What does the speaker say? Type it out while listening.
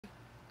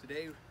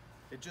Today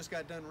it just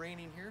got done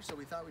raining here, so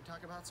we thought we'd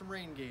talk about some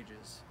rain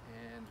gauges.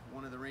 And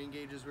one of the rain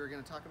gauges we're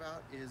going to talk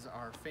about is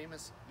our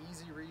famous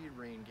EZRead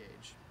rain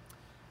gauge.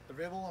 They're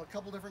available in a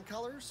couple different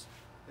colors.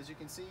 As you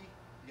can see,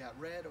 you got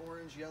red,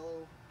 orange,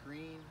 yellow,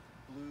 green,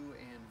 blue,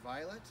 and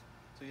violet.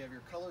 So you have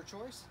your color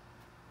choice.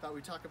 Thought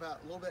we'd talk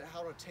about a little bit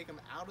how to take them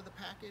out of the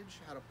package,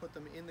 how to put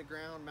them in the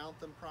ground, mount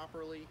them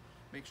properly,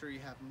 make sure you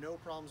have no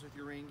problems with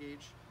your rain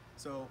gauge.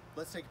 So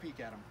let's take a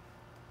peek at them.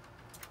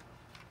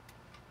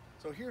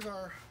 So here's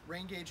our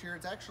rain gauge here.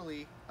 It's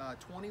actually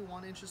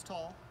 21 inches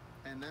tall,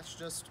 and that's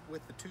just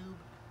with the tube,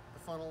 the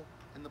funnel,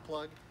 and the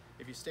plug.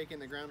 If you stake it in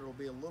the ground, it'll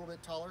be a little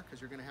bit taller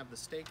because you're going to have the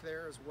stake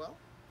there as well.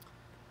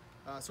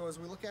 So as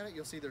we look at it,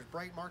 you'll see there's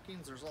bright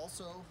markings. There's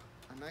also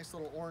a nice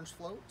little orange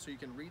float, so you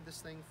can read this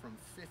thing from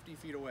 50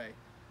 feet away.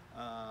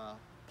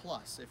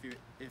 Plus, if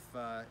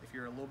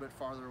you're a little bit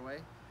farther away,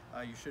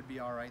 you should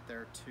be all right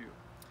there too.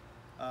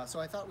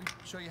 So I thought we'd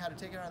show you how to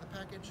take it out of the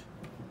package,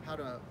 how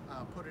to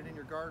put it in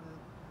your garden,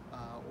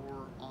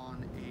 or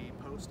on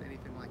a post,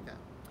 anything like that.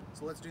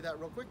 So let's do that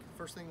real quick.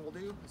 First thing we'll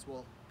do is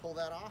we'll pull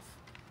that off,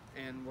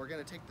 and we're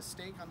going to take the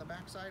stake on the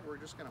back side. We're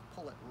just going to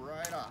pull it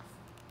right off.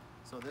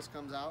 So this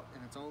comes out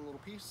in its own little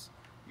piece.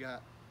 You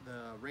got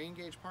the rain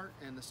gauge part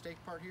and the stake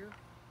part here.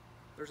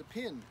 There's a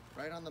pin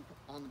right on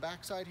the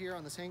back side here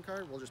on this hand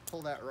card. We'll just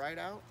pull that right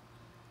out,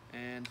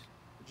 and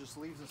it just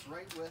leaves us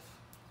right with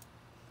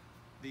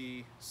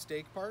the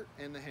stake part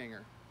and the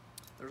hanger.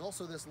 There's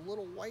also this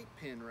little white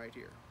pin right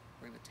here.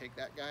 We're going to take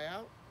that guy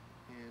out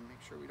and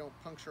make sure we don't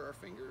puncture our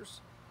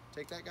fingers.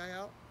 Take that guy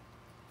out,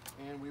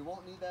 and we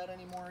won't need that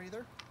anymore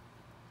either.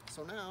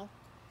 So now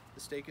the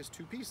stake is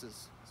two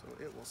pieces, so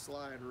it will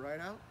slide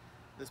right out.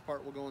 This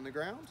part will go in the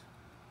ground,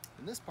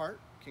 and this part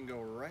can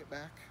go right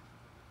back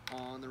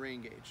on the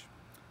rain gauge.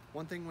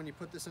 One thing, when you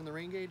put this in the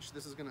rain gauge,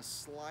 this is going to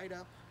slide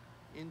up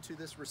into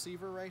this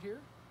receiver right here,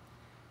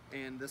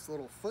 and this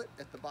little foot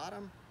at the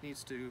bottom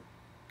needs to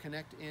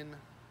connect in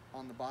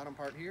on the bottom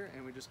part here,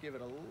 and we just give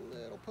it a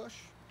little push.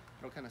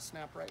 It'll kind of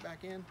snap right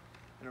back in, and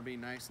it'll be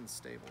nice and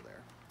stable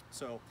there.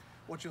 So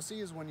what you'll see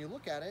is when you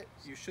look at it,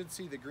 you should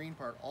see the green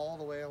part all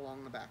the way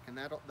along the back, and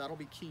that'll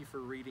be key for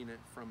reading it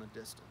from a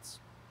distance.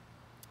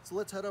 So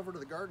let's head over to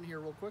the garden here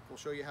real quick. We'll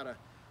show you how to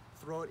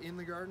throw it in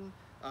the garden.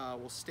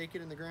 We'll stake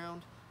it in the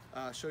ground,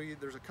 show you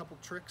there's a couple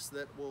tricks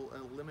that will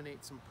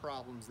eliminate some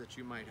problems that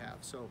you might have.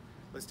 So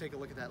let's take a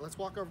look at that. Let's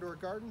walk over to our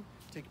garden,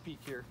 take a peek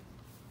here.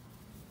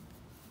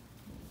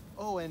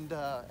 Oh, and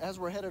as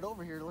we're headed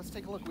over here, let's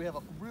take a look. We have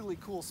a really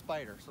cool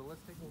spider. So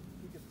let's take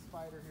a peek at the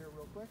spider here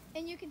real quick.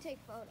 And you can take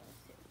photos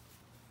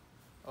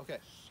too. Okay.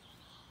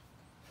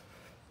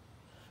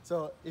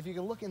 So if you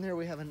can look in there,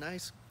 we have a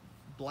nice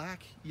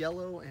black,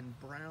 yellow, and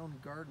brown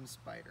garden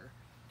spider.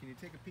 Can you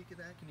take a peek at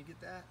that? Can you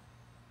get that?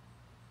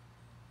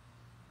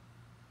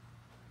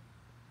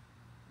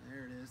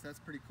 There it is. That's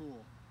pretty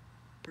cool.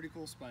 Pretty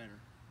cool spider.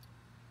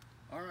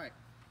 All right.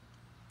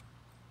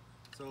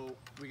 So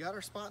we got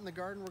our spot in the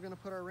garden. We're going to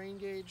put our rain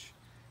gauge,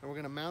 and we're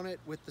going to mount it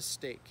with the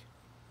stake.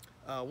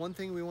 One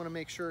thing we want to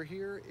make sure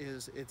here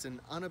is it's an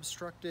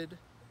unobstructed,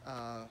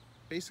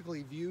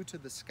 basically view to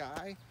the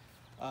sky.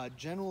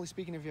 Generally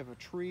speaking, if you have a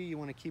tree, you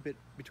want to keep it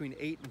between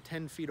 8 and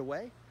 10 feet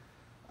away.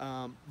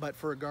 But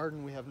for a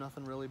garden, we have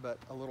nothing really but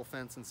a little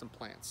fence and some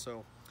plants.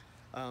 So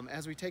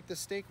as we take this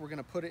stake, we're going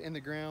to put it in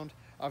the ground.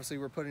 Obviously,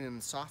 we're putting it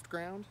in soft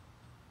ground,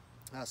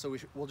 so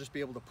we'll just be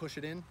able to push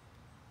it in.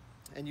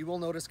 And you will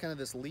notice kind of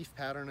this leaf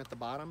pattern at the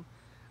bottom.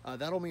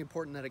 That'll be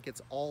important that it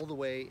gets all the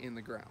way in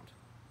the ground.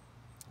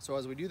 So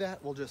as we do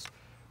that, we'll just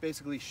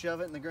basically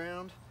shove it in the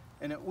ground,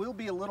 and it will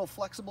be a little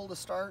flexible to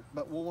start,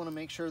 but we'll want to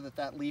make sure that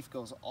that leaf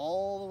goes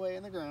all the way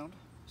in the ground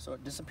so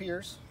it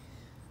disappears.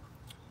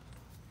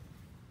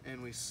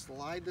 And we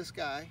slide this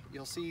guy.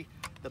 You'll see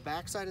the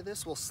back side of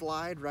this will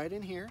slide right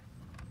in here.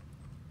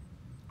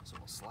 So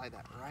we'll slide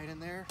that right in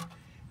there.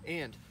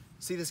 And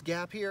see this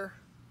gap here?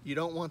 You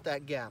don't want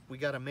that gap. We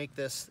got to make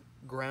this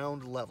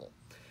ground level.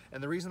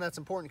 And the reason that's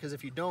important, because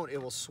if you don't, it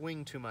will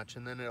swing too much,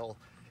 and then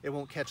it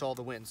won't catch all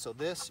the wind. So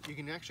this, you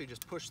can actually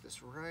just push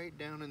this right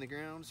down in the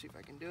ground. See if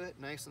I can do it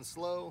nice and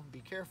slow. Be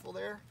careful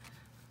there.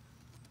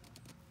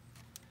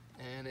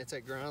 And it's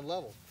at ground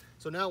level.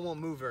 So now it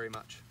won't move very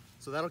much.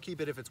 So that'll keep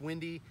it, if it's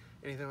windy,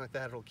 anything like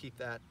that, it'll keep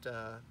that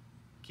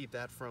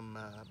from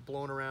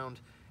blowing around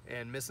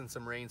and missing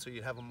some rain, so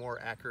you have a more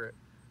accurate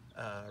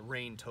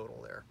rain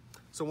total there.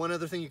 So one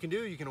other thing you can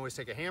do, you can always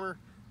take a hammer.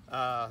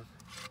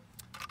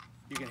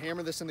 You can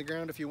hammer this in the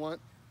ground if you want.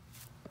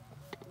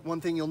 One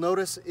thing you'll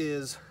notice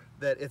is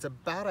that it's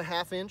about a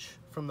 ½ inch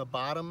from the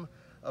bottom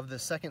of the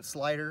second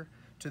slider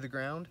to the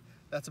ground.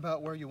 That's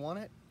about where you want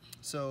it,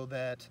 so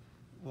that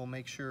we'll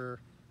make sure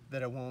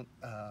that it won't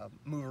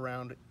move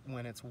around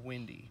when it's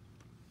windy.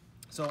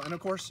 So, and of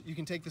course, you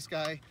can take this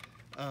guy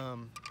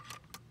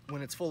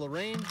when it's full of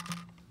rain.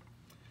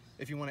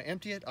 If you want to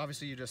empty it,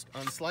 obviously you just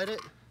unslide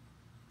it,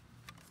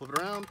 flip it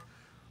around,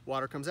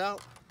 water comes out,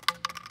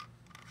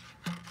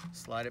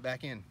 slide it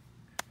back in.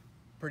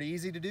 Pretty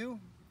easy to do.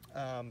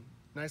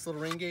 Nice little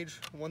rain gauge.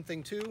 One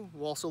thing too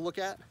we'll also look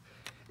at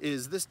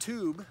is this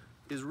tube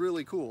is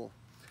really cool.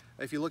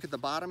 If you look at the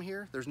bottom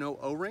here, there's no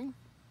O-ring.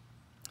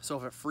 So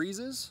if it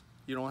freezes,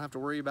 you don't have to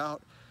worry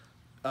about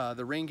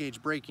the rain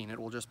gauge breaking. It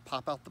will just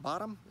pop out the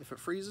bottom. If it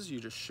freezes, you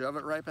just shove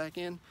it right back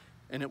in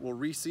and it will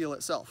reseal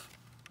itself.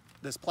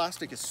 This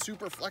plastic is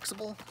super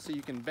flexible, so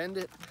you can bend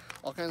it,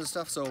 all kinds of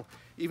stuff. So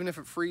even if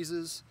it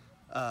freezes,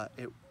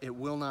 it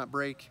will not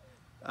break.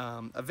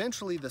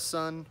 Eventually the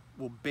sun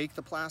will bake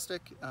the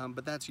plastic,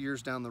 but that's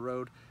years down the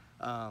road.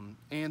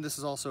 And this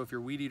is also, if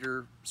your weed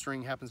eater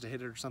string happens to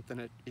hit it or something,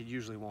 it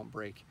usually won't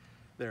break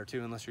there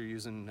too, unless you're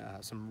using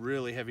some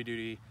really heavy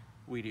duty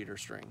weed eater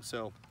string.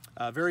 So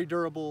very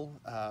durable,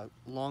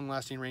 long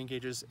lasting rain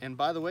gauges. And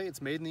by the way,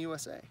 it's made in the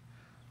USA.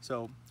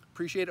 So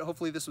appreciate it.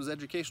 Hopefully this was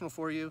educational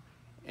for you,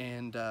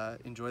 and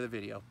enjoy the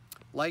video.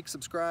 Like,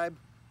 subscribe.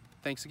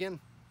 Thanks again.